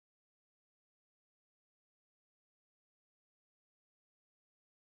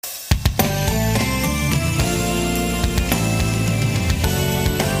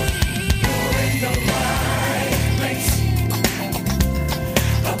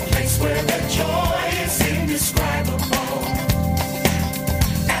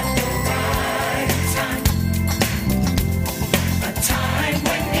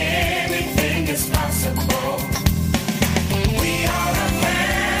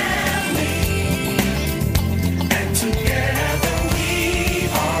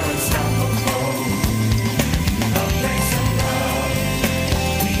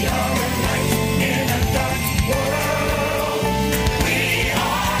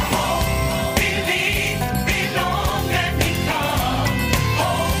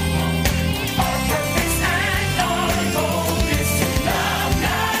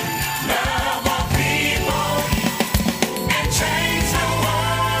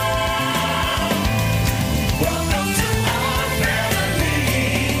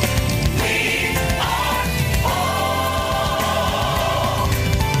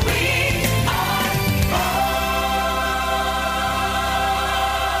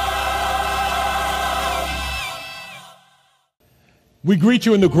We greet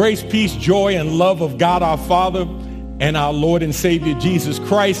you in the grace, peace, joy, and love of God our Father and our Lord and Savior Jesus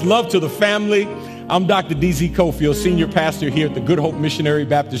Christ. Love to the family. I'm Dr. D.Z. Cofield, senior pastor here at the Good Hope Missionary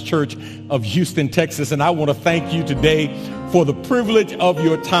Baptist Church of Houston, Texas. And I want to thank you today for the privilege of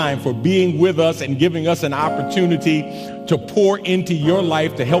your time, for being with us and giving us an opportunity to pour into your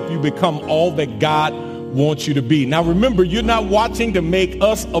life to help you become all that God wants you to be. Now, remember, you're not watching to make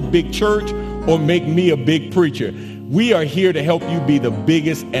us a big church or make me a big preacher. We are here to help you be the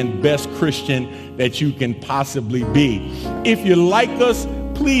biggest and best Christian that you can possibly be. If you like us,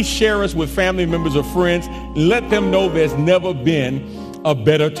 please share us with family members or friends. Let them know there's never been a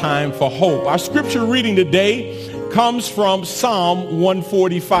better time for hope. Our scripture reading today comes from Psalm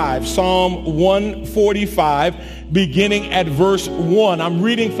 145. Psalm 145, beginning at verse 1. I'm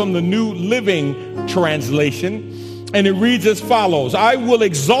reading from the New Living Translation, and it reads as follows. I will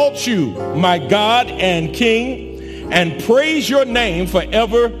exalt you, my God and King, and praise your name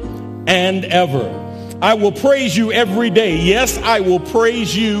forever and ever. I will praise you every day. Yes, I will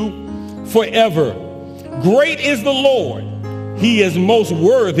praise you forever. Great is the Lord. He is most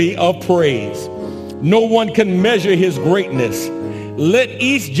worthy of praise. No one can measure his greatness. Let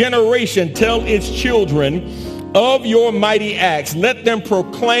each generation tell its children of your mighty acts. Let them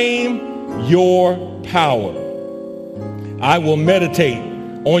proclaim your power. I will meditate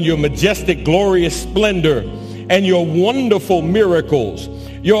on your majestic, glorious splendor and your wonderful miracles.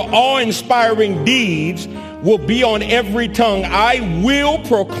 Your awe-inspiring deeds will be on every tongue. I will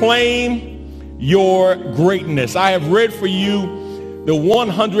proclaim your greatness. I have read for you the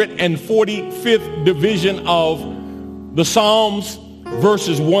 145th division of the Psalms,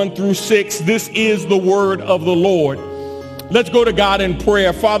 verses 1 through 6. This is the word of the Lord. Let's go to God in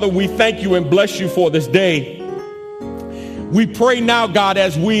prayer. Father, we thank you and bless you for this day. We pray now, God,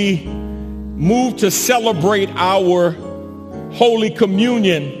 as we move to celebrate our Holy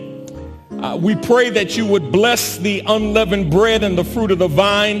Communion, we pray that you would bless the unleavened bread and the fruit of the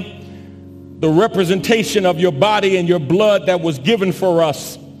vine, the representation of your body and your blood that was given for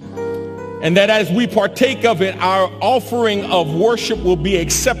us. And that as we partake of it, our offering of worship will be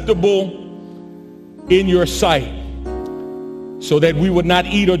acceptable in your sight, so that we would not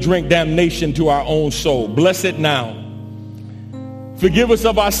eat or drink damnation to our own soul. Bless it now. Forgive us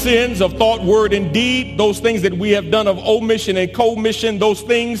of our sins of thought, word, and deed, those things that we have done of omission and commission, those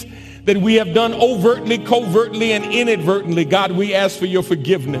things that we have done overtly, covertly, and inadvertently. God, we ask for your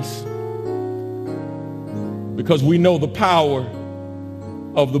forgiveness, because we know the power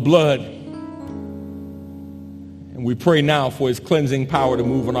of the blood. And we pray now for his cleansing power to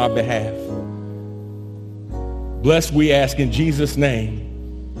move on our behalf. Bless, we ask in Jesus'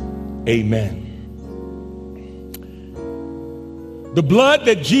 name. Amen. The blood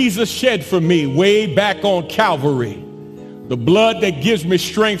that Jesus shed for me way back on Calvary, the blood that gives me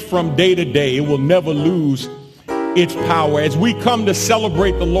strength from day to day, it will never lose its power. As we come to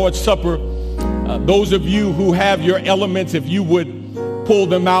celebrate the Lord's Supper, those of you who have your elements, if you would pull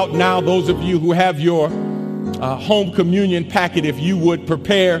them out now. Those of you who have your home communion packet, if you would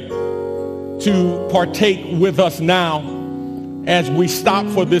prepare to partake with us now as we stop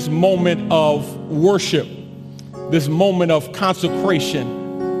for this moment of worship, this moment of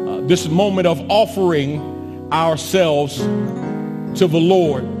consecration, this moment of offering ourselves to the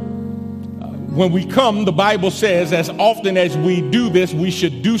Lord. When we come, the Bible says, as often as we do this, we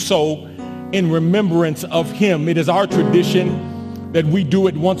should do so in remembrance of him. It is our tradition that we do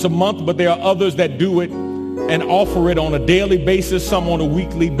it once a month, but there are others that do it and offer it on a daily basis, some on a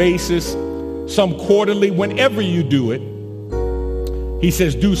weekly basis, some quarterly. Whenever you do it, he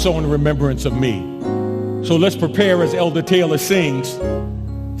says, do so in remembrance of me. So let's prepare, as Elder Taylor sings,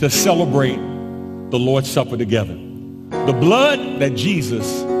 to celebrate the Lord's Supper together. The blood that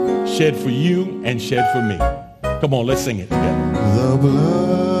Jesus shed for you and shed for me. Come on, let's sing it together. The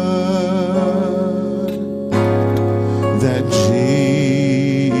blood that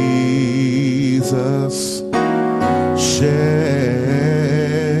Jesus shed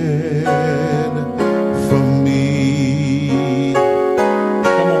for me.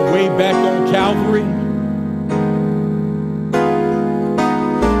 Come on, way back on Calvary.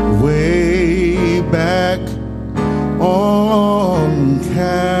 Way back on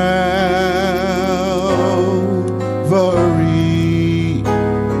Calvary.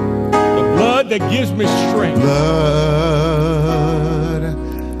 The blood that gives me strength. Blood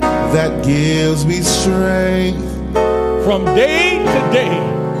that gives me strength from day to day.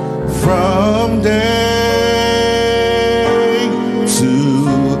 From day to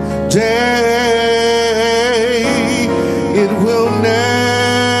day. It will never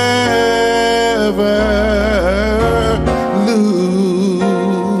lose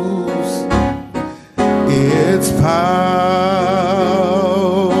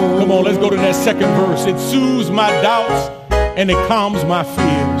it soothes my doubts and it calms my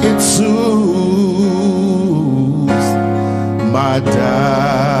fears. It soothes my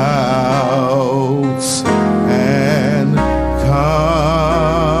doubts and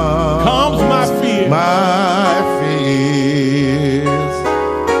calms my fears.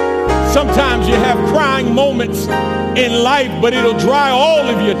 Sometimes you have crying moments in life, but it'll dry all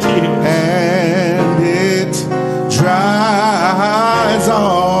of your tears. And it dries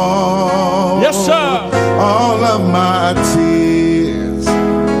all. Yes, sir. All of my tears.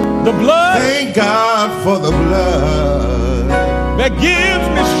 The blood. Thank God for the blood that gives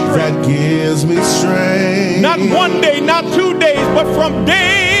me strength. That gives me strength. Not one day, not 2 days, but from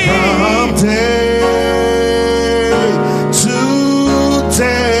day to day.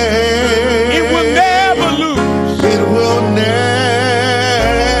 It will never lose. It will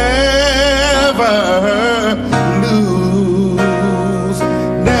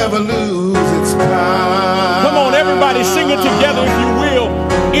never lose its power. Come on, everybody, sing it together if you will.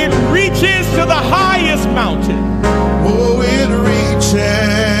 It reaches to the highest mountain. Oh, it reaches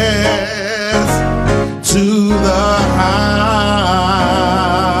to the highest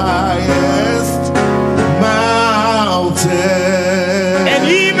mountain. And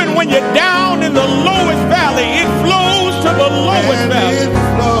even when you're down in the lowest valley, it flows to the lowest valley. It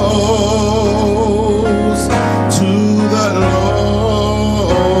flows to the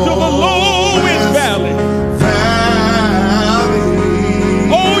lowest valley.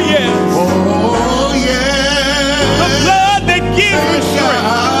 Oh, yes. Oh, yes. The blood that gives me strength.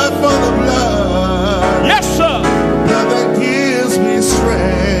 God for the blood. Yes, sir. Blood that gives me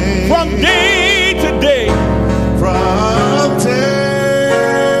strength. From day to day. From day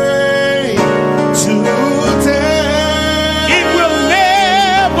to day. It will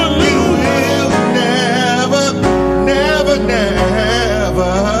never lose. It will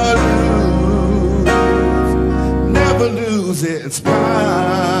never lose its power.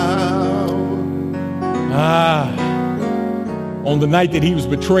 On the night that he was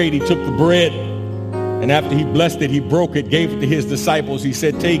betrayed, he took the bread, and after he blessed it, he broke it, gave it to his disciples. He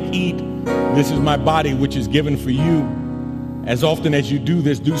said, "Take, eat. This is my body, which is given for you. As often as you do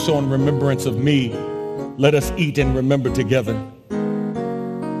this, do so in remembrance of me." Let us eat and remember together.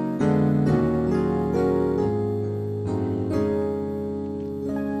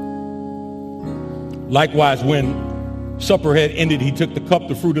 Likewise, when supper had ended, he took the cup,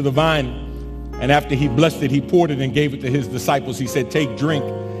 the fruit of the vine, and after he blessed it, he poured it and gave it to his disciples. He said, "Take, drink.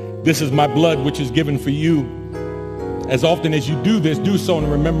 This is my blood, which is given for you. As often as you do this, do so in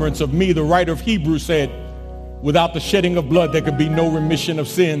remembrance of me." The writer of Hebrews said, without the shedding of blood, there could be no remission of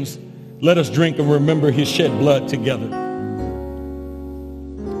sins. Let us drink and remember his shed blood together.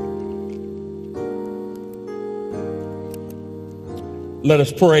 Let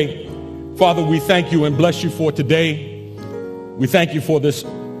us pray. Father, we thank you and bless you for today. We thank you for this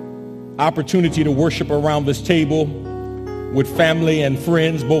opportunity to worship around this table with family and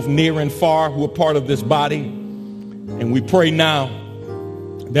friends, both near and far, who are part of this body. And we pray now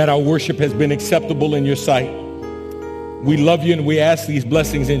that our worship has been acceptable in your sight. We love you and we ask these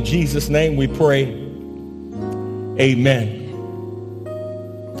blessings in Jesus' name we pray. Amen.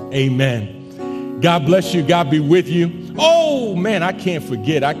 Amen. God bless you. God be with you. Oh, man, I can't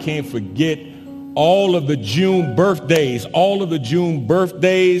forget all of the June birthdays.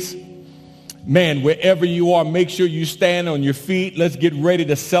 Man, wherever you are, make sure you stand on your feet. Let's get ready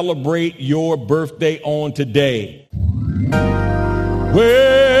to celebrate your birthday on today.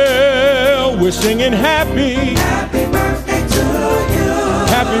 Well, we're singing happy birthday to you.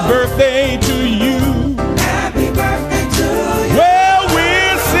 Happy birthday to you. Happy birthday to you. Well,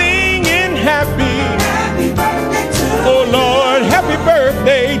 we're singing happy birthday to you. Oh, Lord, happy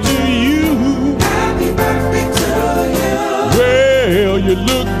birthday to you. Happy birthday to you. Well, you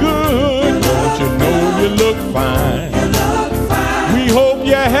look good. Don't you know you look fine? We hope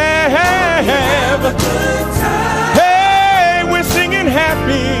you have a good time. Hey, we're singing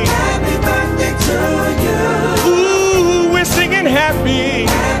happy birthday to you. Ooh, we're singing happy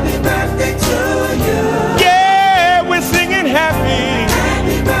birthday to you. Yeah, we're singing happy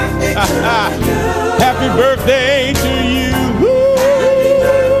birthday to you. Happy birthday to you. Happy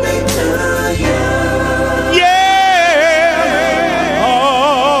birthday to you. Yeah.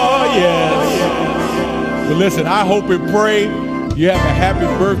 Oh, yes. Well, listen, I hope and pray you have a happy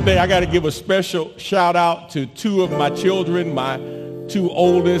birthday. I got to give a special shout out to two of my children, my two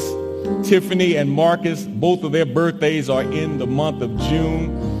oldest, Tiffany and Marcus. Both of their birthdays are in the month of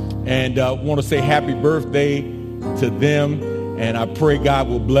June. And I want to say happy birthday to them. And I pray God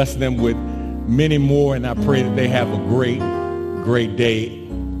will bless them with many more. And I pray that they have a great, great day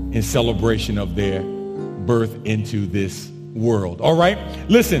in celebration of their birth into this world. All right?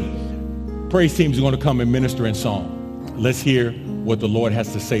 Listen, praise teams are going to come and minister in song. Let's hear what the Lord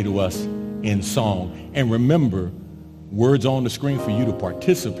has to say to us in song. And remember, words on the screen for you to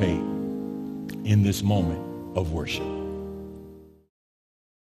participate in this moment of worship.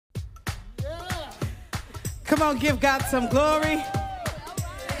 Come on, give God some glory.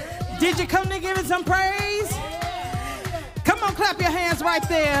 Did you come to give him some praise? Come on, clap your hands right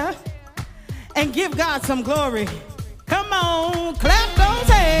there and give God some glory. Come on, clap those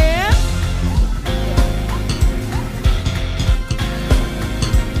hands.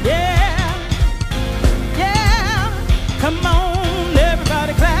 Yeah, yeah. Come on,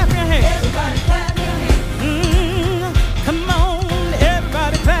 everybody clap your hands. Everybody clap your hands. Come on,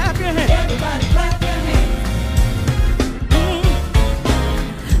 everybody clap your hands. Everybody clap your hands.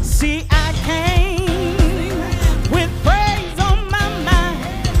 See, I came with praise on my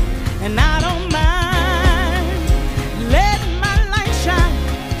mind, and I don't mind letting my light shine.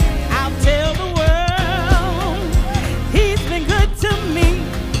 I'll tell the world he's been good to me.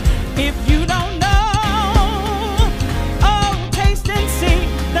 If you don't know, oh, taste and see,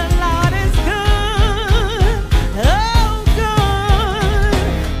 the Lord is good. Oh,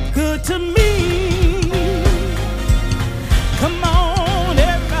 good, good to me. Come on,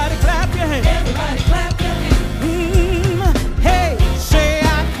 everybody clap your hands. Everybody clap your hands. Hey, say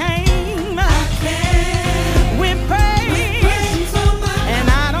I came with praise, and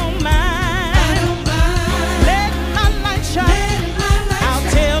I don't mind letting my light shine. I'll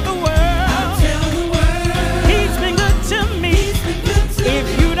tell the world he's been good to me. If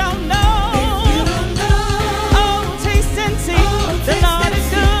you don't know, oh, taste and see, the Lord is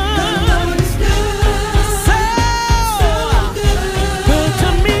good.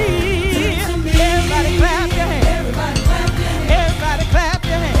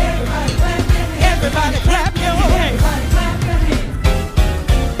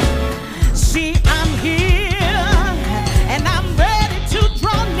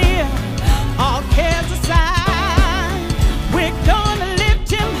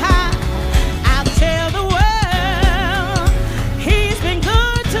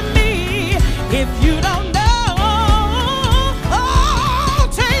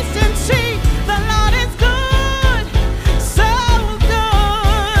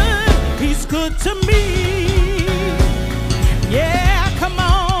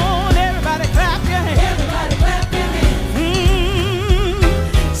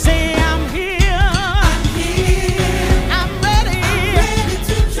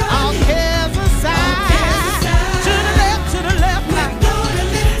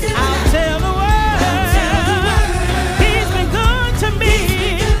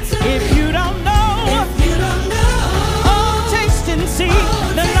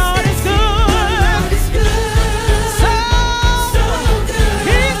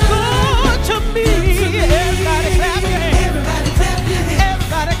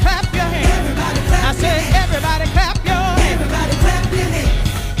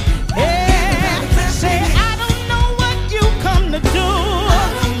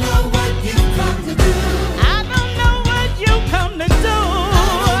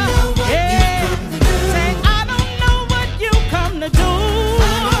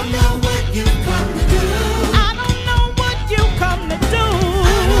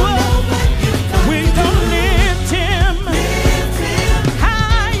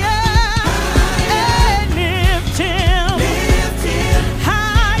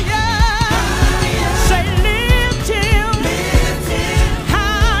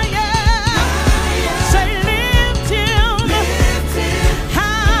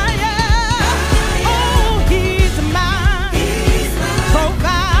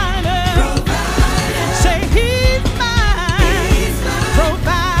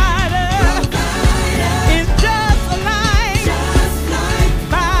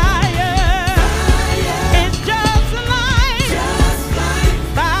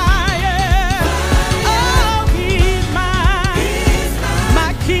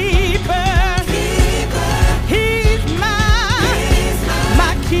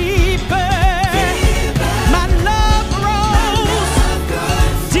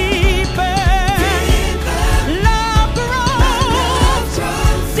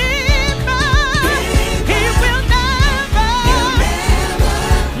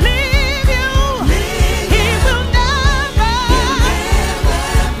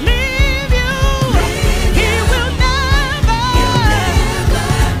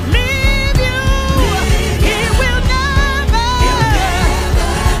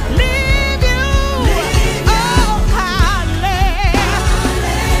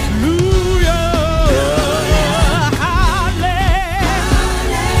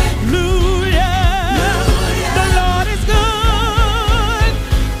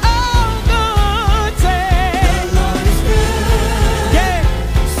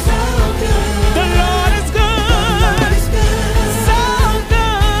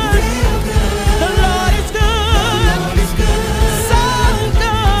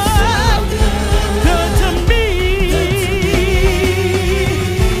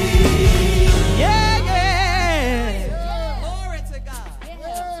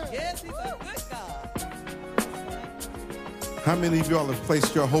 How many of y'all have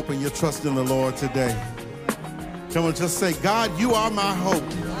placed your hope and your trust in the Lord today? Come on, just say, God, you are my hope.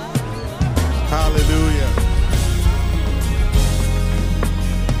 Hallelujah.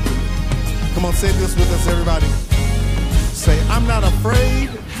 Come on, say this with us, everybody. Say, I'm not afraid.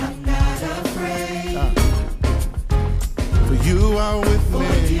 I'm not afraid. For you are with me.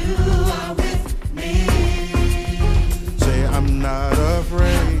 For you are with me. Say, I'm not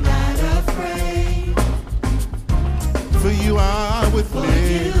afraid. I'm not afraid. For you are with For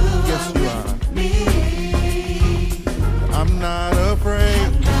me. you Yes, are you are. with me. I'm not afraid.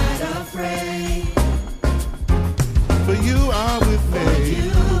 I'm not afraid. For you are with For me.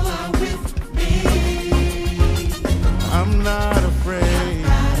 you are with me. I'm not afraid.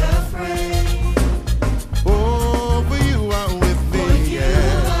 Not afraid. Oh, for you are with me. For you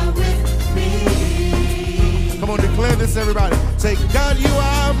are with me. Come on, declare this, everybody. Say, God, you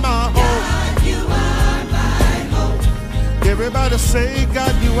are my hope. God, you are my hope. Everybody say,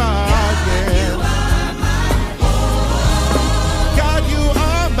 God, you are. God, Yeah. you are my hope. God, you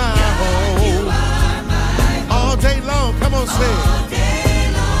are my God, you hope. are my hope. All day long. Come on, say it. All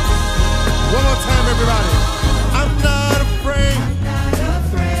day long. One more time, everybody. I'm not afraid. Not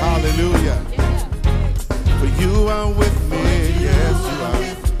afraid. Hallelujah. For you are with me. Yes, you are.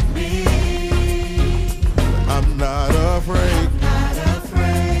 With me. I'm not afraid. Not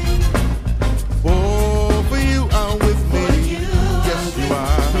afraid. Oh, for you are with me. Yes, you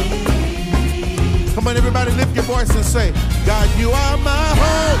are. Come on, everybody, lift your voice and say, God, you are my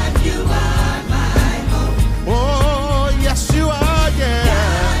hope. God, you are my hope. Oh, yes, you are, yeah.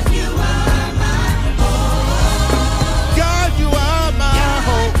 God, you are my hope. God, you are my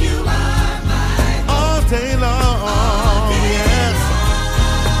hope. You are my hope. All day long, yes.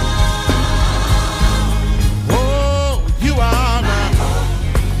 Oh, you are my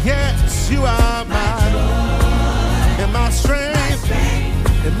hope. Yes, you are my hope. And my strength,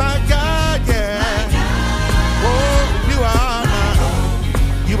 and my God, yeah. Oh, you are my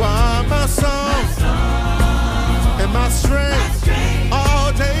hope. You are my song, and my strength,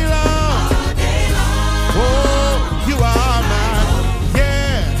 all day long. Oh, you are my,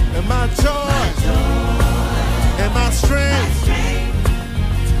 yeah, and my joy, and my strength,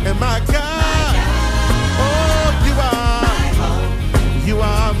 and my God. Oh, you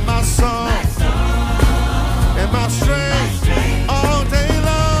are my song, and my strength, all day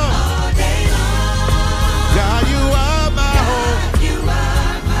long. God, you are my hope.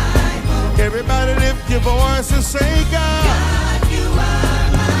 Everybody lift your voice and say, God.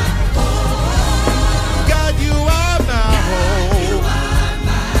 God, you are my hope.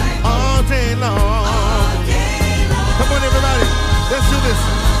 All day long. Come on, everybody. Let's do this.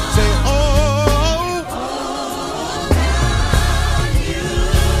 Say, oh.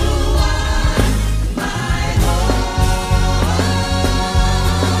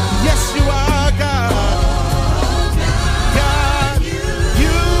 Yes, you are, God. God,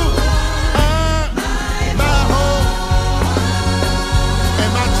 you are my hope.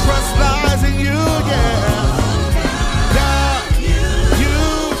 And my trust lies in you, yeah. God, you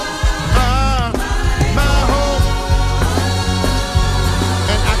are my hope.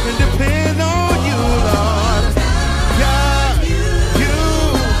 And I can depend on you, Lord. God, you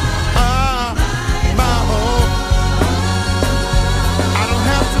are my hope. I don't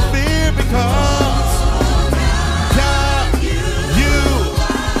have to fear because God, you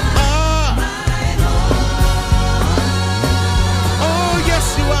are. Oh,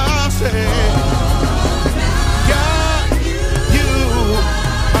 yes, you are. Say, God, you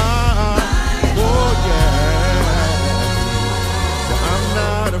are. Oh, yeah. I'm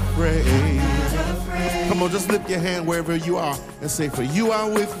not afraid. Come on, just lift your hand wherever you are and say, for you are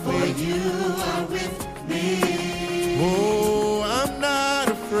with me. Oh, I'm not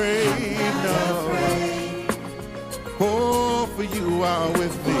afraid, no. Oh, for you are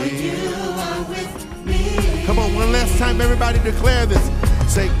with me. Come on, one last time, everybody declare this.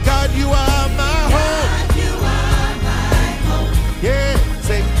 Say, God, you are my hope. Yeah,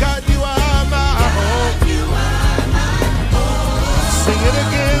 say, God, you are my hope. Sing it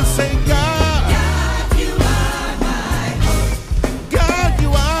again, say, God. God, you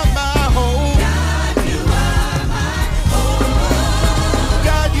are my hope.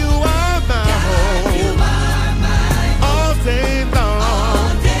 God, you are my hope. All day long.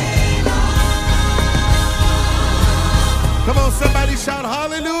 Come on, somebody shout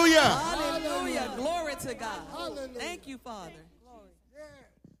hallelujah. Hallelujah. Glory to God. Thank you, Father.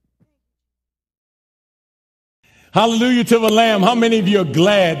 Hallelujah to the Lamb. How many of you are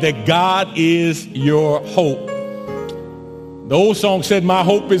glad that God is your hope? The old song said, my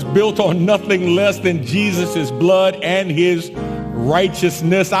hope is built on nothing less than Jesus' blood and his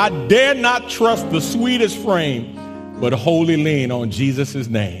righteousness. I dare not trust the sweetest frame, but wholly lean on Jesus'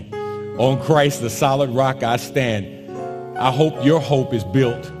 name. On Christ, the solid rock I stand. I hope your hope is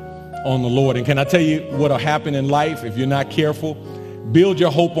built on the Lord. And can I tell you what will happen in life if you're not careful? Build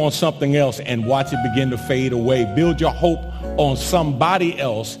your hope on something else and watch it begin to fade away. Build your hope on somebody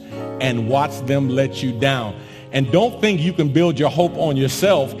else and watch them let you down. And don't think you can build your hope on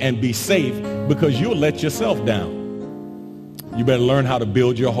yourself and be safe, because you'll let yourself down. You better learn how to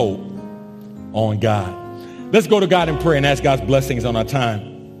build your hope on God. Let's go to God in prayer and ask God's blessings on our time.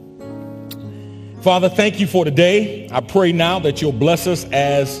 Father, thank you for today. I pray now that you'll bless us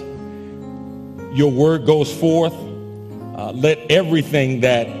as your word goes forth. Let everything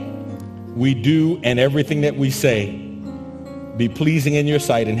that we do and everything that we say be pleasing in your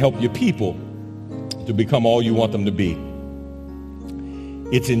sight and help your people to become all you want them to be.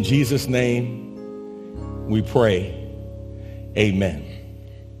 It's in Jesus' name we pray. Amen.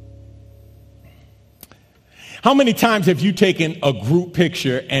 How many times have you taken a group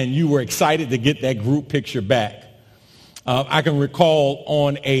picture and you were excited to get that group picture back? I can recall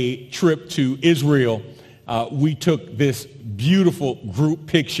on a trip to Israel, we took this beautiful group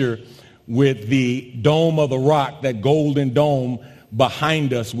picture with the Dome of the Rock, that golden dome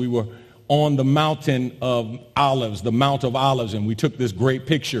behind us. We were on the mountain of Olives, the Mount of Olives, and we took this great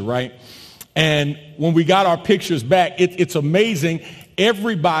picture, right? And when we got our pictures back, it's amazing.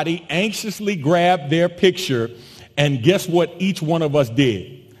 Everybody anxiously grabbed their picture, and guess what each one of us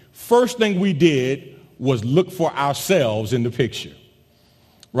did? First thing we did was look for ourselves in the picture,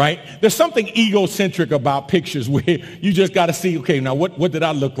 right? There's something egocentric about pictures where you just got to see, okay, now what did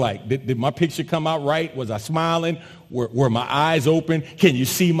I look like? Did my picture come out right? Was I smiling? Were my eyes open? Can you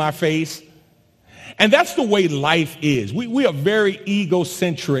see my face? And that's the way life is. We are very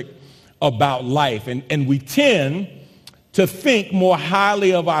egocentric about life, and we tend to think more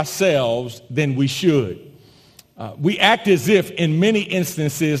highly of ourselves than we should. We act as if, in many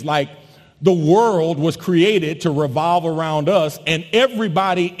instances, like the world was created to revolve around us, and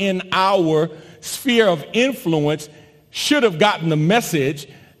everybody in our sphere of influence should have gotten the message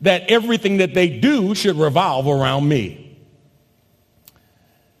that everything that they do should revolve around me.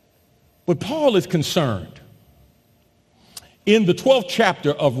 But Paul is concerned. In the 12th chapter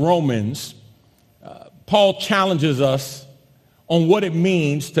of Romans, Paul challenges us on what it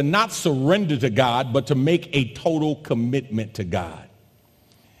means to not surrender to God, but to make a total commitment to God.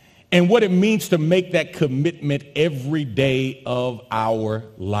 And what it means to make that commitment every day of our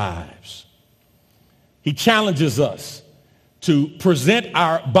lives. He challenges us to present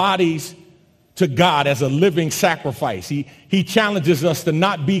our bodies to God as a living sacrifice. He challenges us to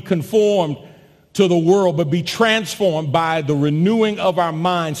not be conformed to the world, but be transformed by the renewing of our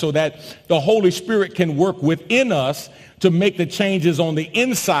minds so that the Holy Spirit can work within us to make the changes on the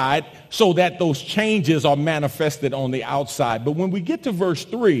inside so that those changes are manifested on the outside. But when we get to verse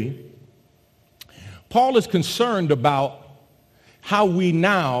 3, Paul is concerned about how we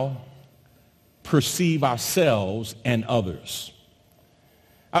now perceive ourselves and others.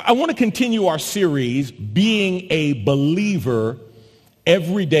 I want to continue our series, Being a Believer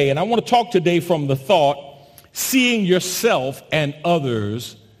Every Day. And I want to talk today from the thought, seeing yourself and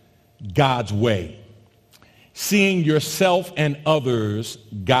others God's way. Seeing yourself and others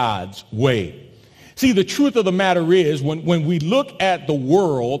God's way. See, the truth of the matter is, when we look at the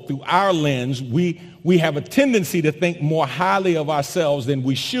world through our lens, we have a tendency to think more highly of ourselves than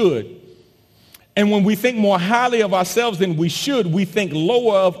we should. And when we think more highly of ourselves than we should, we think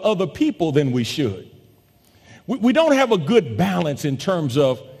lower of other people than we should. We don't have a good balance in terms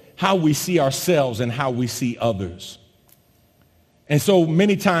of how we see ourselves and how we see others. And so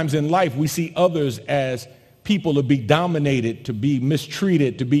many times in life, we see others as people to be dominated, to be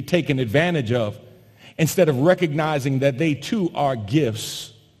mistreated, to be taken advantage of, instead of recognizing that they too are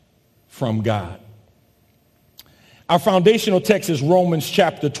gifts from God. Our foundational text is Romans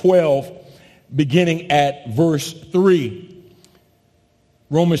chapter 12, beginning at verse 3.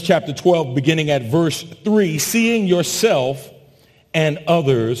 Romans chapter 12, beginning at verse 3, seeing yourself and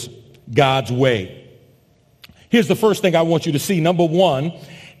others God's way. Here's the first thing I want you to see. Number one,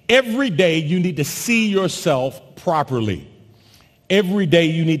 every day you need to see yourself properly. Every day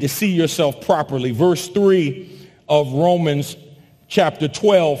you need to see yourself properly. Verse 3 of Romans chapter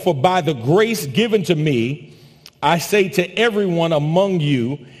 12, for by the grace given to me, I say to everyone among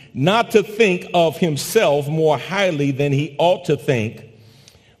you not to think of himself more highly than he ought to think,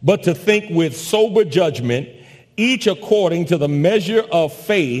 but to think with sober judgment, each according to the measure of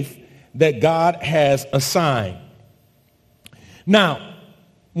faith that God has assigned. Now,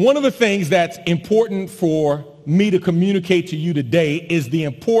 one of the things that's important for me to communicate to you today is the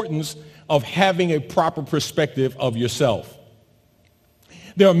importance of having a proper perspective of yourself.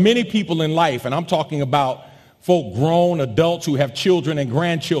 There are many people in life, and I'm talking about folk, grown adults who have children and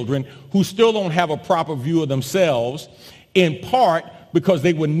grandchildren, who still don't have a proper view of themselves, in part because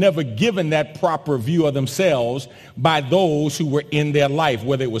they were never given that proper view of themselves by those who were in their life,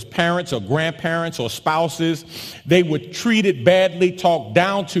 whether it was parents or grandparents or spouses. They were treated badly, talked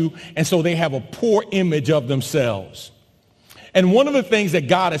down to, and so they have a poor image of themselves. And one of the things that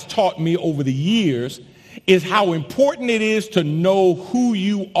God has taught me over the years is how important it is to know who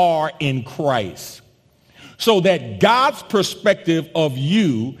you are in Christ, so that God's perspective of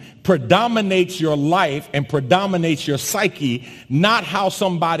you predominates your life and predominates your psyche, not how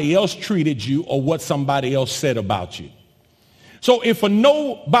somebody else treated you or what somebody else said about you. So if for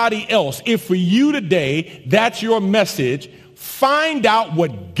nobody else, if for you today, that's your message, find out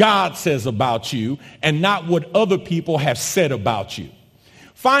what God says about you and not what other people have said about you.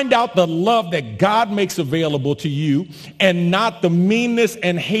 Find out the love that God makes available to you and not the meanness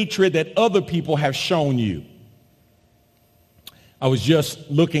and hatred that other people have shown you. I was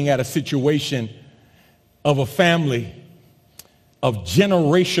just looking at a situation of a family of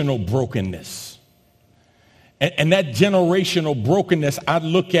generational brokenness. And that generational brokenness I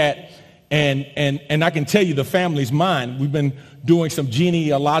look at, and I can tell you the family's mine. We've been doing some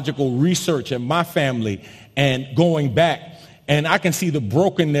genealogical research in my family and going back, and I can see the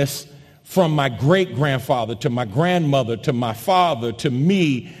brokenness from my great-grandfather to my grandmother to my father to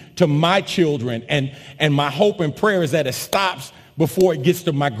me to my children. And my hope and prayer is that it stops before it gets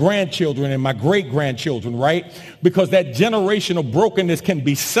to my grandchildren and my great-grandchildren, right? Because that generational brokenness can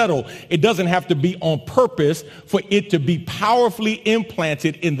be settled. It doesn't have to be on purpose for it to be powerfully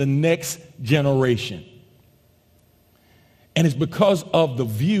implanted in the next generation. And it's because of the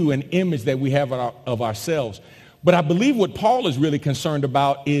view and image that we have of ourselves. But I believe what Paul is really concerned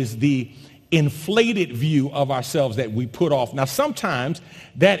about is the inflated view of ourselves that we put off. Now, sometimes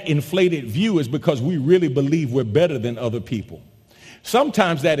that inflated view is because we really believe we're better than other people.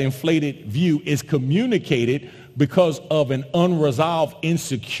 Sometimes that inflated view is communicated because of an unresolved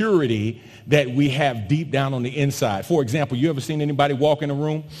insecurity that we have deep down on the inside. For example, you ever seen anybody walk in a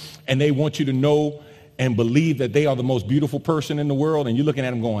room and they want you to know and believe that they are the most beautiful person in the world, and you're looking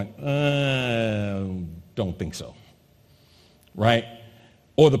at them going, don't think so, right?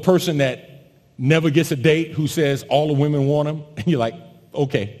 Or the person that never gets a date who says all the women want them, and you're like,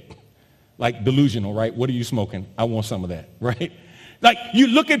 okay, like delusional, right? What are you smoking? I want some of that, right? Like, you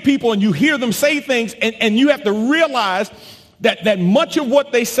look at people and you hear them say things, and you have to realize that much of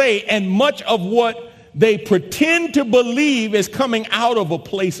what they say and much of what they pretend to believe is coming out of a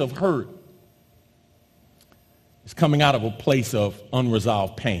place of hurt. It's coming out of a place of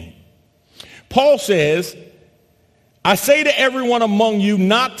unresolved pain. Paul says, I say to everyone among you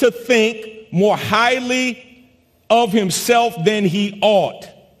not to think more highly of himself than he ought.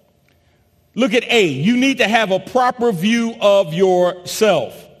 Look at A. You need to have a proper view of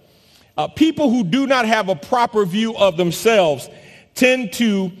yourself. People who do not have a proper view of themselves tend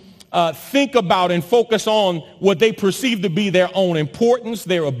to think about and focus on what they perceive to be their own importance,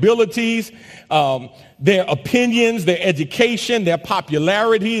 their abilities, their opinions, their education, their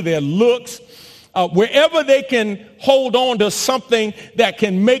popularity, their looks. Wherever they can hold on to something that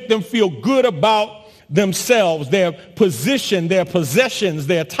can make them feel good about themselves, their position, their possessions,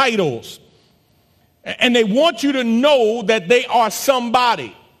 their titles. And they want you to know that they are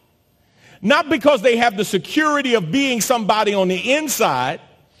somebody. Not because they have the security of being somebody on the inside.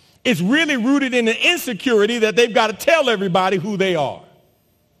 It's really rooted in the insecurity that they've got to tell everybody who they are.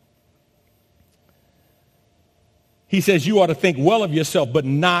 He says you ought to think well of yourself, but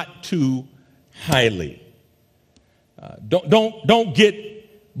not too highly. Don't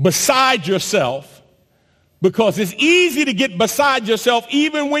get beside yourself, because it's easy to get beside yourself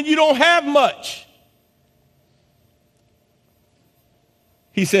even when you don't have much.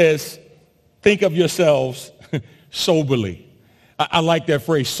 He says, think of yourselves soberly. I like that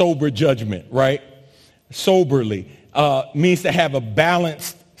phrase, sober judgment, right? Soberly means to have a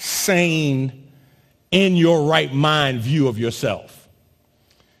balanced, sane, in your right mind view of yourself.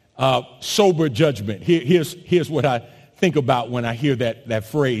 Sober judgment. Here's what I think about when I hear that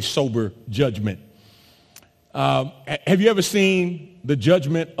phrase, sober judgment. Have you ever seen the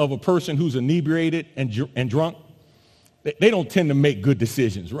judgment of a person who's inebriated and drunk? They don't tend to make good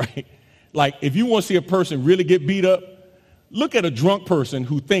decisions, right? Like, if you want to see a person really get beat up, look at a drunk person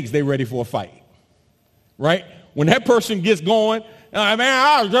who thinks they're ready for a fight, right? When that person gets going,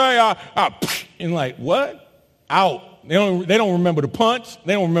 man, and like, what? Out. They don't remember the punch.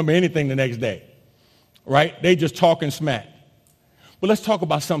 They don't remember anything the next day, right? They just talking smack. But let's talk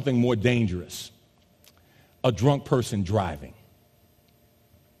about something more dangerous. A drunk person driving,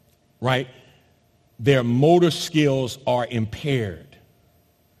 right? Their motor skills are impaired.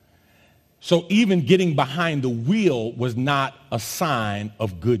 So even getting behind the wheel was not a sign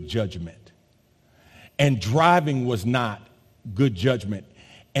of good judgment. And driving was not good judgment.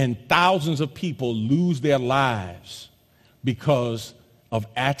 And thousands of people lose their lives because of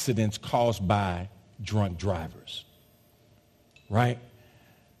accidents caused by drunk drivers. Right?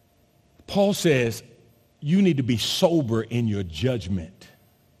 Paul says you need to be sober in your judgment.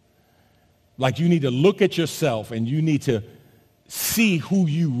 Like you need to look at yourself and you need to see who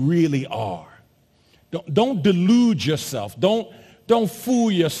you really are. Don't delude yourself. Don't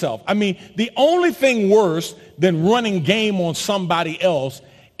fool yourself. I mean, the only thing worse than running game on somebody else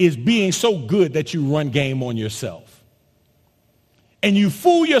is being so good that you run game on yourself. And you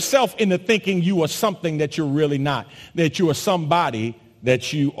fool yourself into thinking you are something that you're really not, that you are somebody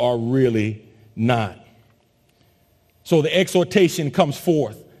that you are really not. So the exhortation comes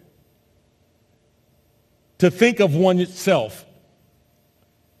forth to think of oneself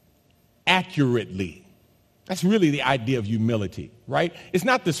accurately. That's really the idea of humility, right? It's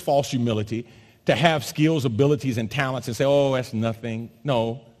not this false humility to have skills, abilities, and talents and say, oh, that's nothing.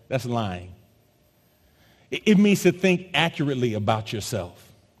 No, that's lying. It means to think accurately about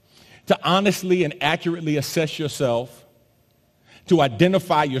yourself, to honestly and accurately assess yourself, to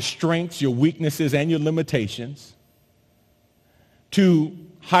identify your strengths, your weaknesses, and your limitations, to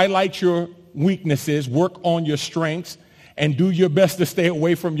highlight your weaknesses, work on your strengths, and do your best to stay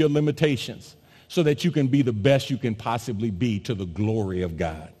away from your limitations so that you can be the best you can possibly be to the glory of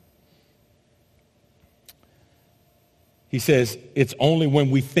God. He says it's only when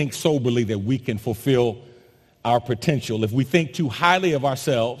we think soberly that we can fulfill our potential. If we think too highly of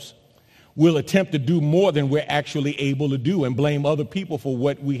ourselves, we'll attempt to do more than we're actually able to do and blame other people for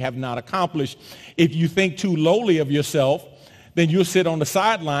what we have not accomplished. If you think too lowly of yourself, then you'll sit on the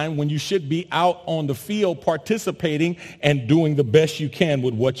sideline when you should be out on the field participating and doing the best you can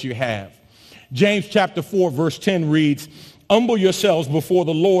with what you have. James chapter 4, verse 10 reads, humble yourselves before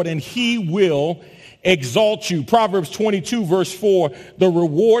the Lord and he will exalt you. Proverbs 22, verse 4, the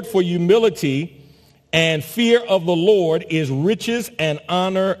reward for humility and fear of the Lord is riches and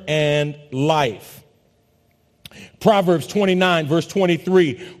honor and life. Proverbs 29, verse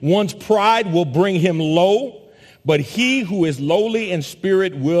 23, one's pride will bring him low, but he who is lowly in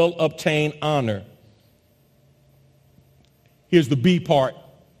spirit will obtain honor. Here's the B part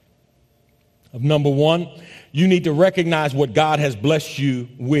of number one. You need to recognize what God has blessed you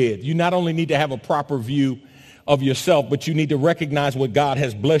with. You not only need to have a proper view of yourself, but you need to recognize what God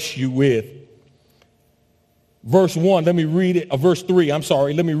has blessed you with. Verse 1, let me read it. Verse 3,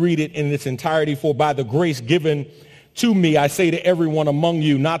 let me read it in its entirety. For by the grace given to me, I say to everyone among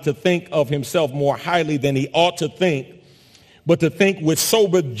you not to think of himself more highly than he ought to think, but to think with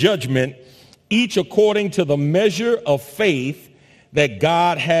sober judgment, each according to the measure of faith that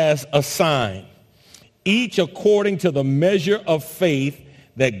God has assigned. Each according to the measure of faith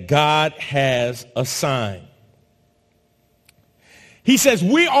that God has assigned. He says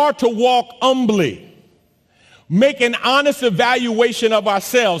we are to walk humbly. Make an honest evaluation of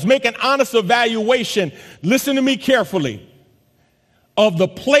ourselves. Make an honest evaluation, listen to me carefully, of the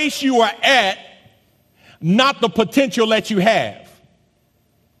place you are at, not the potential that you have.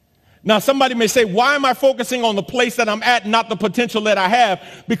 Now, somebody may say, why am I focusing on the place that I'm at, not the potential that I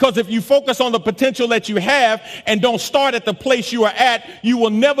have? Because if you focus on the potential that you have and don't start at the place you are at, you will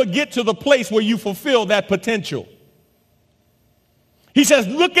never get to the place where you fulfill that potential. He says,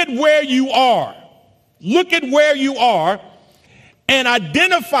 look at where you are. Look at where you are and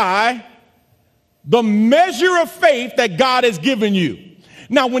identify the measure of faith that God has given you.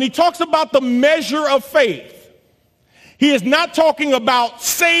 Now, when he talks about the measure of faith, he is not talking about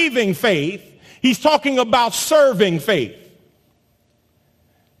saving faith. He's talking about serving faith.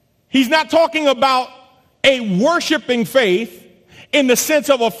 He's not talking about a worshiping faith in the sense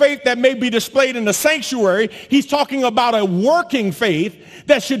of a faith that may be displayed in the sanctuary. He's talking about a working faith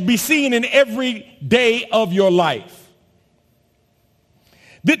that should be seen in every day of your life.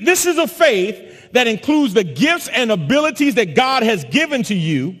 This is a faith that includes the gifts and abilities that God has given to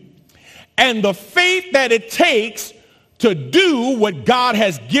you and the faith that it takes to do what God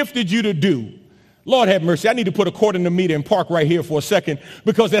has gifted you to do. Lord have mercy. I need to put a quarter in the meter and park right here for a second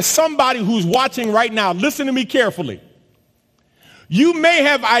because there's somebody who's watching right now. Listen to me carefully. You may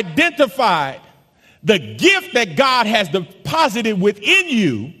have identified the gift that God has deposited within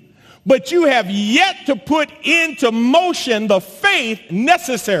you, but you have yet to put into motion the faith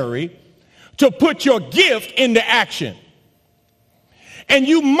necessary to put your gift into action. And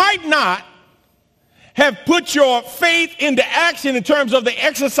you might not have put your faith into action in terms of the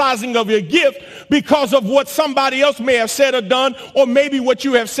exercising of your gift because of what somebody else may have said or done, or maybe what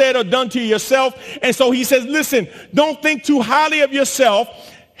you have said or done to yourself. And so he says, listen, don't think too highly of yourself.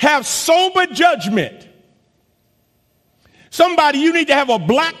 Have sober judgment. Somebody, you need to have a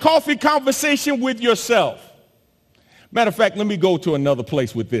black coffee conversation with yourself. Matter of fact, let me go to another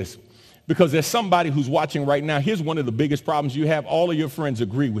place with this, because there's somebody who's watching right now. Here's one of the biggest problems you have. All of your friends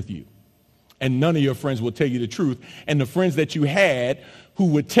agree with you, and none of your friends will tell you the truth. And the friends that you had who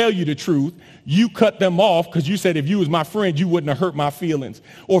would tell you the truth, you cut them off because you said, if you was my friend, you wouldn't have hurt my feelings.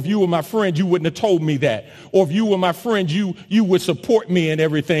 Or if you were my friend, you wouldn't have told me that. Or if you were my friend, you would support me and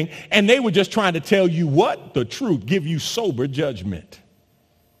everything. And they were just trying to tell you what? The truth. Give you sober judgment.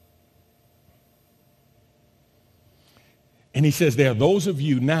 And he says, there are those of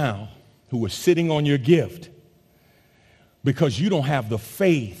you now who are sitting on your gift because you don't have the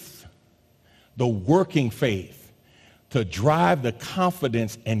faith, the working faith, to drive the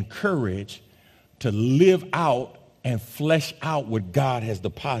confidence and courage to live out and flesh out what God has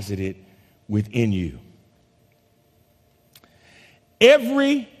deposited within you.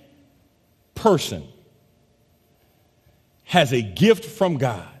 Every person has a gift from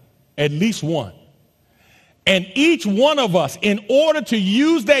God, at least one. And each one of us, in order to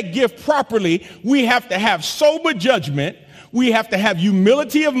use that gift properly, we have to have sober judgment. We have to have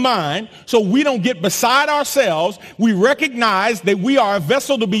humility of mind so we don't get beside ourselves. We recognize that we are a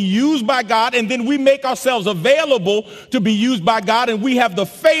vessel to be used by God, and then we make ourselves available to be used by God, and we have the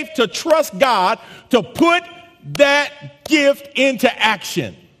faith to trust God to put that gift into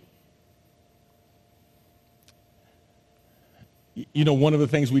action. You know, one of the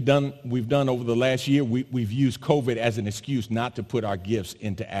things we've done over the last year, we've used COVID as an excuse not to put our gifts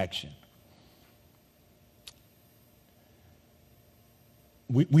into action.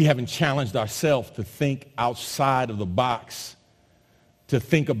 We haven't challenged ourselves to think outside of the box, to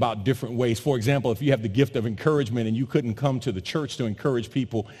think about different ways. For example, if you have the gift of encouragement and you couldn't come to the church to encourage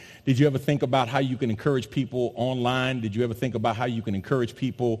people, did you ever think about how you can encourage people online? Did you ever think about how you can encourage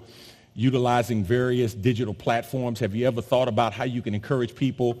people utilizing various digital platforms? Have you ever thought about how you can encourage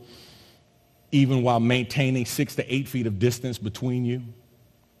people even while maintaining 6 to 8 feet of distance between you?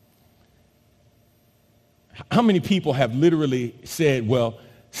 How many people have literally said, well,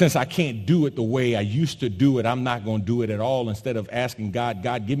 since I can't do it the way I used to do it, I'm not going to do it at all, instead of asking God,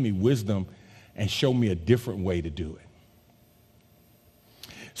 God, give me wisdom and show me a different way to do it.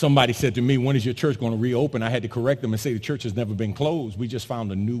 Somebody said to me, when is your church going to reopen? I had to correct them and say the church has never been closed. We just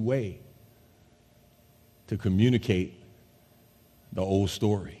found a new way to communicate the old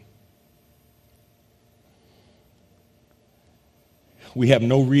story. We have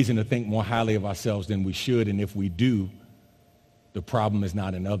no reason to think more highly of ourselves than we should, and if we do, the problem is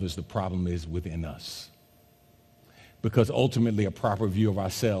not in others, the problem is within us. Because ultimately a proper view of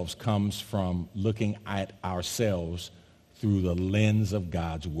ourselves comes from looking at ourselves through the lens of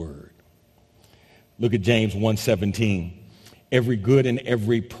God's word. Look at James 1:17. Every good and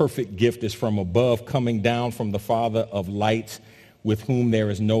every perfect gift is from above, coming down from the Father of lights, with whom there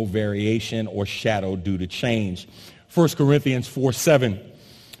is no variation or shadow due to change. 1 Corinthians 4:7.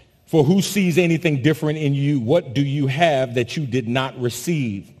 For who sees anything different in you? What do you have that you did not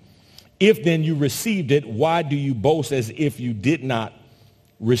receive? If then you received it, why do you boast as if you did not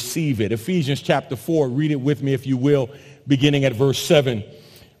receive it? Ephesians chapter 4, read it with me if you will, beginning at verse 7.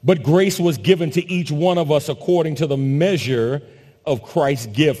 But grace was given to each one of us according to the measure of Christ's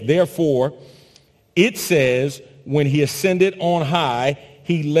gift. Therefore, it says, when he ascended on high,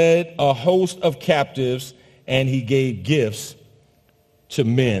 he led a host of captives and he gave gifts to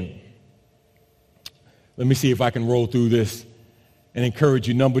men. Let me see if I can roll through this and encourage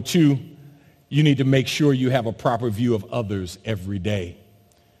you. Number 2, you need to make sure you have a proper view of others every day.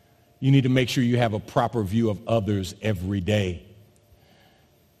 You need to make sure you have a proper view of others every day.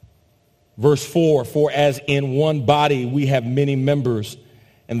 Verse 4, for as in one body we have many members,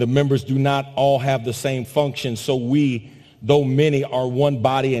 and the members do not all have the same function, so we, though many, are one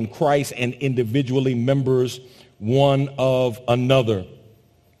body in Christ and individually members one of another.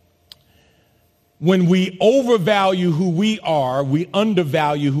 When we overvalue who we are, we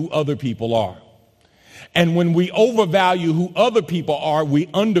undervalue who other people are. And when we overvalue who other people are, we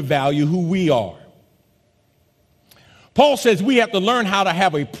undervalue who we are. Paul says we have to learn how to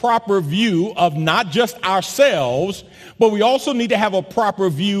have a proper view of not just ourselves, but we also need to have a proper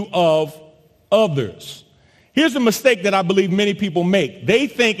view of others. Here's a mistake that I believe many people make. They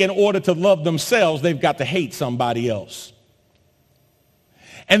think in order to love themselves, they've got to hate somebody else.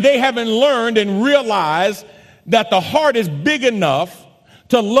 And they haven't learned and realized that the heart is big enough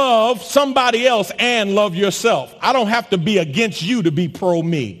to love somebody else and love yourself. I don't have to be against you to be pro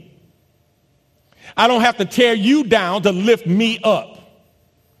me. I don't have to tear you down to lift me up.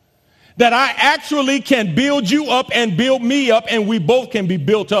 That I actually can build you up and build me up, and we both can be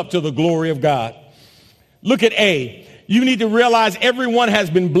built up to the glory of God. Look at A. You need to realize everyone has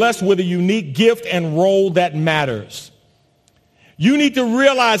been blessed with a unique gift and role that matters. You need to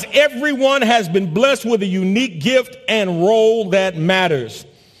realize everyone has been blessed with a unique gift and role that matters.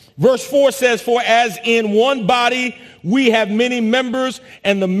 Verse 4 says, for as in one body we have many members,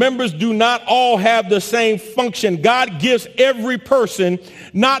 and the members do not all have the same function. God gives every person,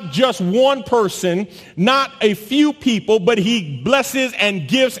 not just one person, not a few people, but he blesses and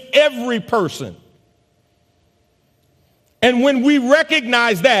gives every person. And when we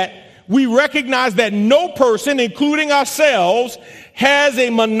recognize that, we recognize that no person, including ourselves, has a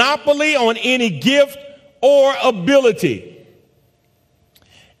monopoly on any gift or ability.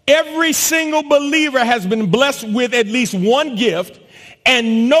 Every single believer has been blessed with at least one gift,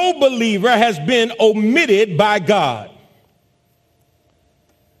 and no believer has been omitted by God.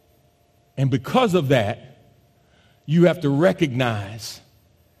 And because of that, you have to recognize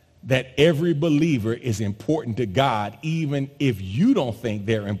that every believer is important to God, even if you don't think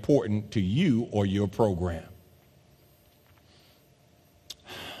they're important to you or your program.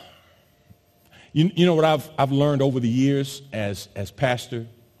 You know what I've learned over the years as pastor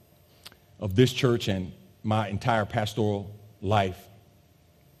of this church and my entire pastoral life?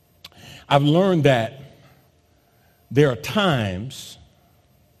 I've learned that there are times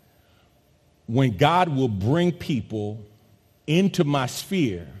when God will bring people into my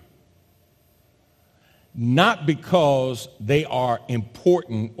sphere, not because they are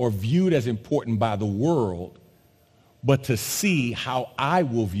important or viewed as important by the world, but to see how I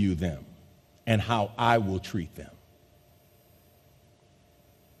will view them and how I will treat them.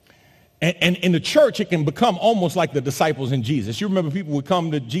 And in the church, it can become almost like the disciples in Jesus. You remember people would come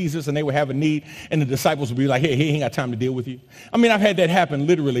to Jesus and they would have a need, and the disciples would be like, hey, he ain't got time to deal with you. I mean, I've had that happen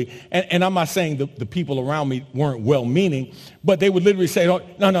literally. And I'm not saying the people around me weren't well-meaning, but they would literally say, oh,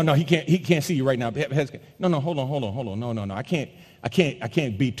 no, he can't see you right now. No, hold on. No, I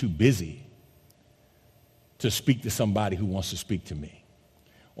can't be too busy to speak to somebody who wants to speak to me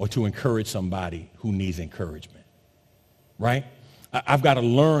or to encourage somebody who needs encouragement, right? I've got to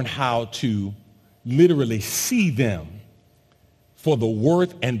learn how to literally see them for the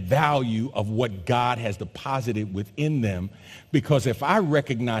worth and value of what God has deposited within them, because if I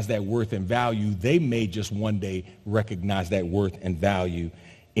recognize that worth and value, they may just one day recognize that worth and value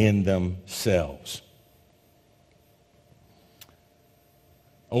in themselves.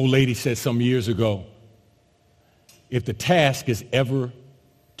 Old lady said some years ago, if the task is ever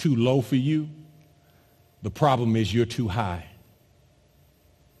too low for you, the problem is you're too high.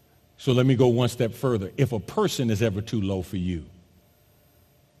 So let me go one step further. If a person is ever too low for you,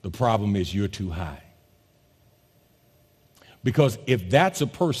 the problem is you're too high. Because if that's a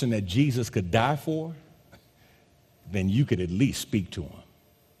person that Jesus could die for, then you could at least speak to him.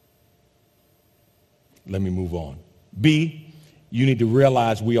 Let me move on. B, you need to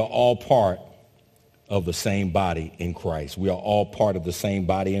realize we are all part of the same body in Christ. We are all part of the same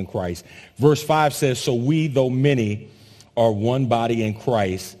body in Christ. Verse 5 says, so we, though many, are one body in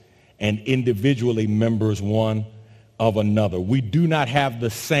Christ, and individually members one of another. We do not have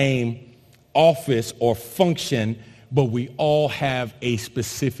the same office or function, but we all have a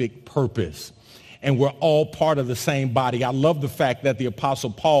specific purpose. And we're all part of the same body. I love the fact that the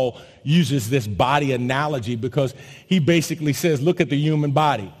Apostle Paul uses this body analogy, because he basically says, look at the human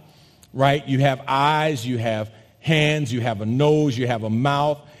body, right? You have eyes, you have hands, you have a nose, you have a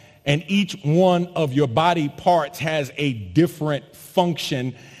mouth, and each one of your body parts has a different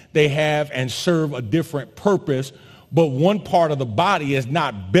function. They have and serve a different purpose, but one part of the body is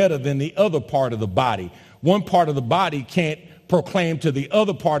not better than the other part of the body. One part of the body can't proclaim to the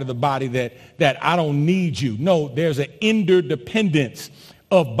other part of the body that I don't need you. No, there's an interdependence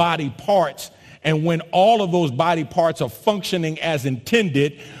of body parts. And when all of those body parts are functioning as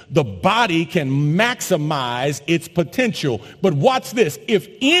intended, the body can maximize its potential. But watch this. If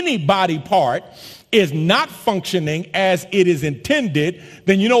any body part is not functioning as it is intended,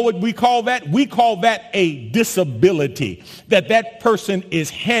 then you know what we call that? We call that a disability, that person is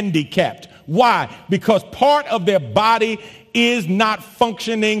handicapped. Why? Because part of their body is not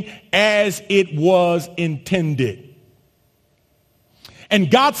functioning as it was intended. And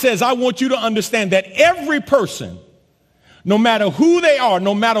God says, I want you to understand that every person, no matter who they are,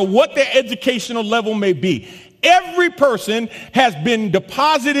 no matter what their educational level may be, every person has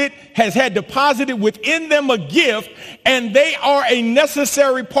had deposited within them a gift, and they are a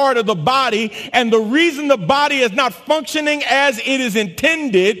necessary part of the body. And the reason the body is not functioning as it is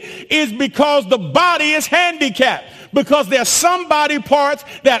intended is because the body is handicapped, because there's some body parts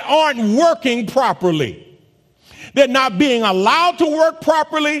that aren't working properly. They're not being allowed to work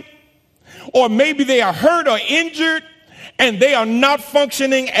properly, or maybe they are hurt or injured, and they are not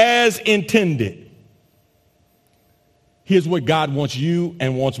functioning as intended. Here's what God wants you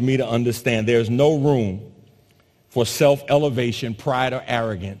and wants me to understand. There's no room for self-elevation, pride, or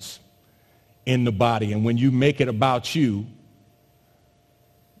arrogance in the body. And when you make it about you,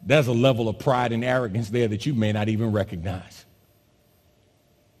 there's a level of pride and arrogance there that you may not even recognize.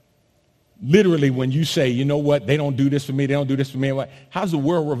 Literally, when you say, you know what, they don't do this for me, they don't do this for me, how's the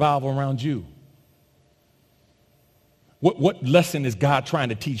world revolve around you? What lesson is God trying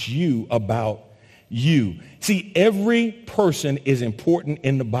to teach you about you? See, every person is important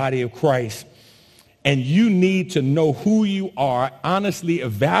in the body of Christ, and you need to know who you are, honestly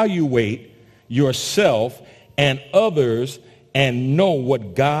evaluate yourself and others, and know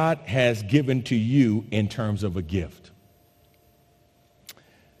what God has given to you in terms of a gift.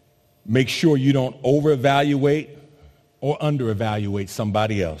 Make sure you don't over-evaluate or under-evaluate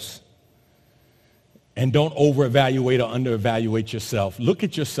somebody else. And don't over-evaluate or under-evaluate yourself. Look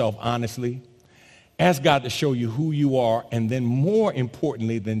at yourself honestly. Ask God to show you who you are, and then more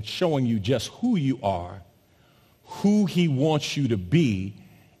importantly than showing you just who you are, who he wants you to be,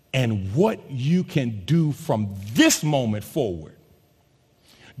 and what you can do from this moment forward.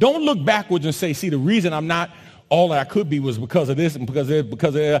 Don't look backwards and say, see, the reason I'm not all that I could be was because of this and because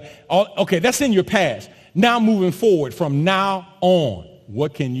of that. Okay, that's in your past. Now moving forward, from now on,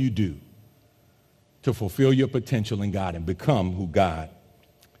 what can you do to fulfill your potential in God and become who God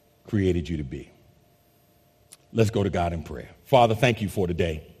created you to be? Let's go to God in prayer. Father, thank you for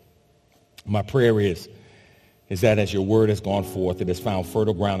today. My prayer is that as your word has gone forth, it has found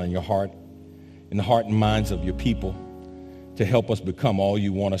fertile ground in your heart, in the heart and minds of your people, to help us become all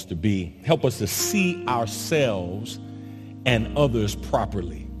you want us to be. Help us to see ourselves and others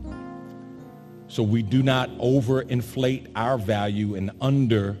properly, so we do not overinflate our value and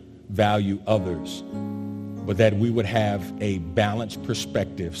undervalue others, but that we would have a balanced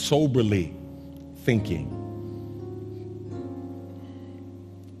perspective, soberly thinking,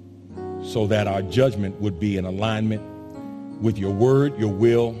 so that our judgment would be in alignment with your word, your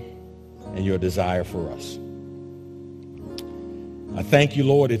will, and your desire for us. I thank you,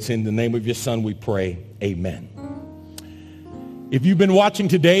 Lord. It's in the name of your Son we pray. Amen. If you've been watching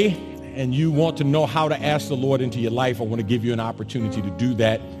today and you want to know how to ask the Lord into your life, I want to give you an opportunity to do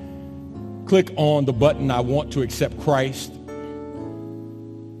that. Click on the button, I want to accept Christ,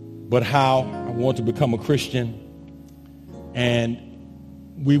 but how? I want to become a Christian. And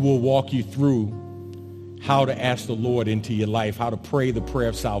we will walk you through how to ask the Lord into your life, how to pray the prayer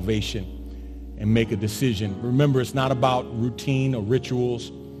of salvation and make a decision. Remember, it's not about routine or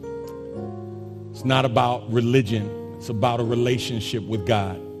rituals. It's not about religion. It's about a relationship with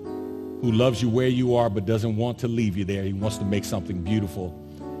God, who loves you where you are but doesn't want to leave you there. He wants to make something beautiful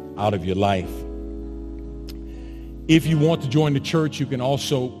out of your life. If you want to join the church, you can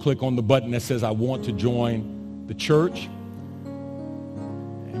also click on the button that says, I want to join the church.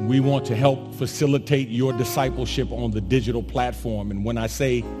 And we want to help facilitate your discipleship on the digital platform. And when I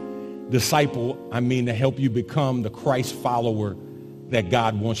say disciple, I mean to help you become the Christ follower that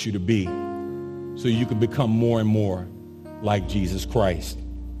God wants you to be, so you can become more and more like Jesus Christ.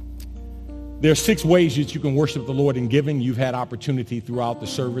 There are 6 ways that you can worship the Lord in giving. You've had opportunity throughout the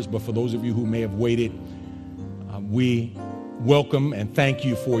service, but for those of you who may have waited, we welcome and thank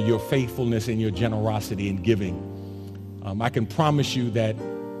you for your faithfulness and your generosity in giving. I can promise you that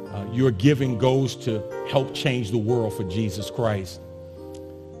your giving goes to help change the world for Jesus Christ.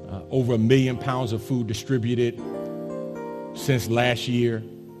 Over 1 million pounds of food distributed since last year.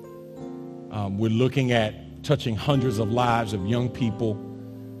 We're looking at touching hundreds of lives of young people,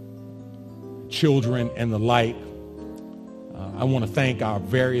 children, and the like. I want to thank our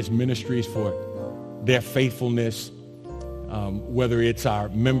various ministries for their faithfulness, whether it's our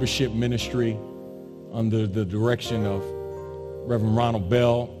membership ministry under the direction of Reverend Ronald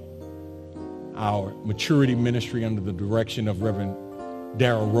Bell, our maturity ministry under the direction of Reverend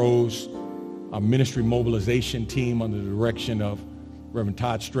Darrell Rose, our ministry mobilization team under the direction of Reverend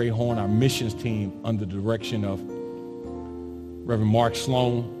Todd Strayhorn, our missions team under the direction of Reverend Mark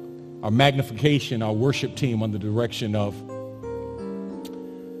Sloan, our magnification, our worship team under the direction of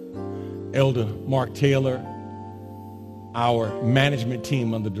Elder Mark Taylor, our management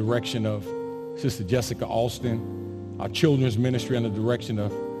team under the direction of Sister Jessica Alston, our children's ministry under the direction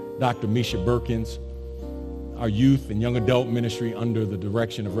of Dr. Misha Birkins, our youth and young adult ministry under the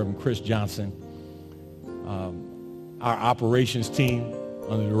direction of Reverend Chris Johnson, our operations team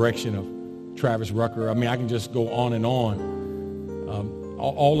under the direction of Travis Rucker. I mean, I can just go on and on.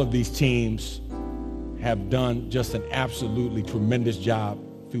 All of these teams have done just an absolutely tremendous job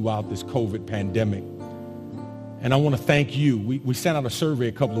throughout this COVID pandemic. And I want to thank you. We sent out a survey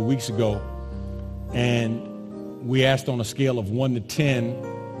a couple of weeks ago, and we asked on a scale of 1 to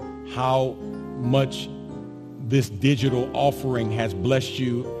 10 how much this digital offering has blessed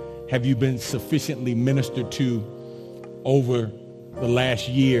you. Have you been sufficiently ministered to over the last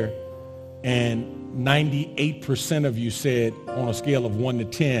year? And 98% of you said on a scale of 1 to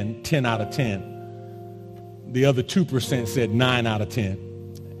 10, 10 out of 10. The other 2% said 9 out of 10.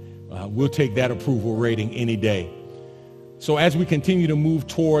 We'll take that approval rating any day. So as we continue to move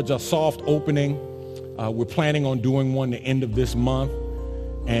towards a soft opening, we're planning on doing one the end of this month,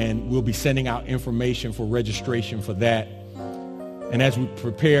 and we'll be sending out information for registration for that. And as we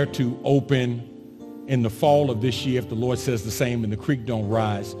prepare to open in the fall of this year, if the Lord says the same and the creek don't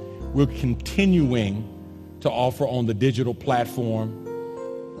rise, we're continuing to offer on the digital platform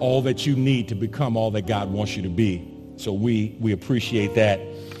all that you need to become all that God wants you to be. So we appreciate that.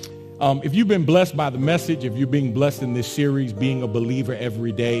 If you've been blessed by the message, if you're being blessed in this series, being a believer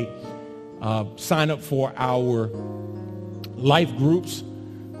every day, sign up for our life groups.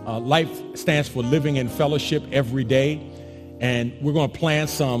 Life stands for living in fellowship every day. And we're going to plan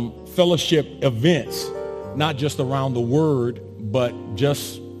some fellowship events, not just around the word, but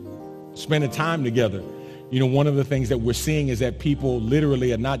just spending time together. You know, one of the things that we're seeing is that people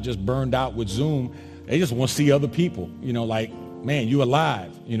literally are not just burned out with Zoom. They just want to see other people, you know, like, man, you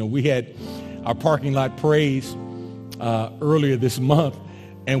alive. You know, we had our parking lot praise earlier this month,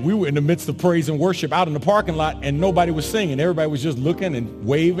 and we were in the midst of praise and worship out in the parking lot, and nobody was singing. Everybody was just looking and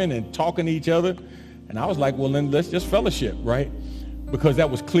waving and talking to each other. And I was like, well, then let's just fellowship, right? Because that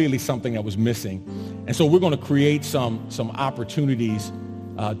was clearly something that was missing. And so we're going to create some opportunities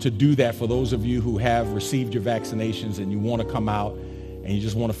to do that for those of you who have received your vaccinations and you want to come out and you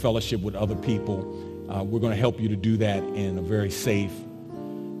just want to fellowship with other people. We're going to help you to do that in a very safe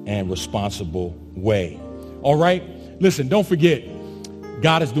and responsible way. All right? Listen, don't forget,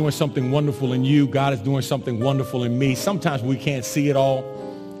 God is doing something wonderful in you. God is doing something wonderful in me. Sometimes we can't see it all,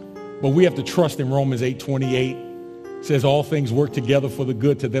 but we have to trust in Romans 8:28. It says all things work together for the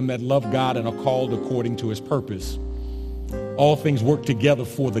good to them that love God and are called according to his purpose. All things work together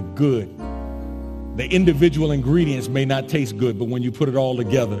for the good. The individual ingredients may not taste good, but when you put it all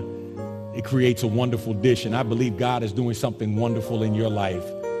together, it creates a wonderful dish. And I believe God is doing something wonderful in your life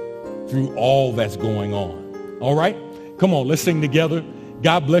through all that's going on. All right? Come on, let's sing together.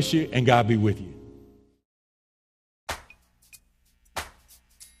 God bless you and God be with you.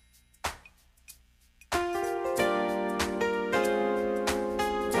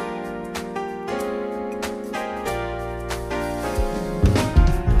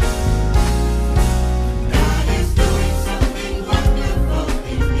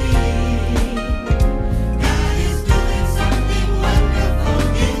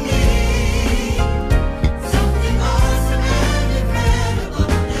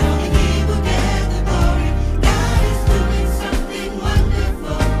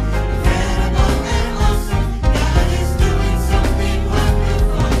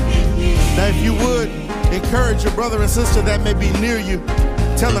 Brother and sister that may be near you,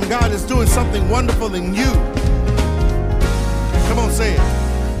 tell them God is doing something wonderful in you. Come on, say it.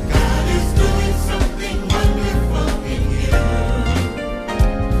 God is doing something wonderful in you.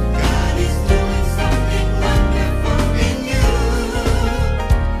 God is doing something wonderful in you.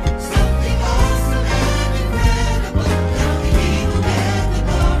 Something awesome and incredible. Now he will get the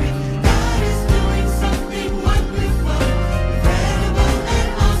glory. God is doing something wonderful, incredible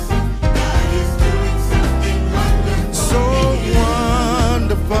and awesome. God is doing something wonderful. So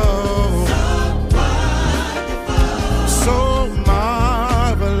wonderful. So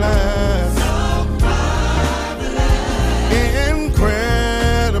marvelous.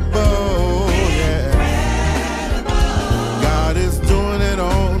 Incredible. Yeah. God is doing it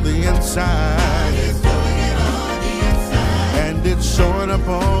on the inside. And it's showing up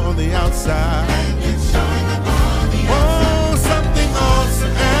on the outside.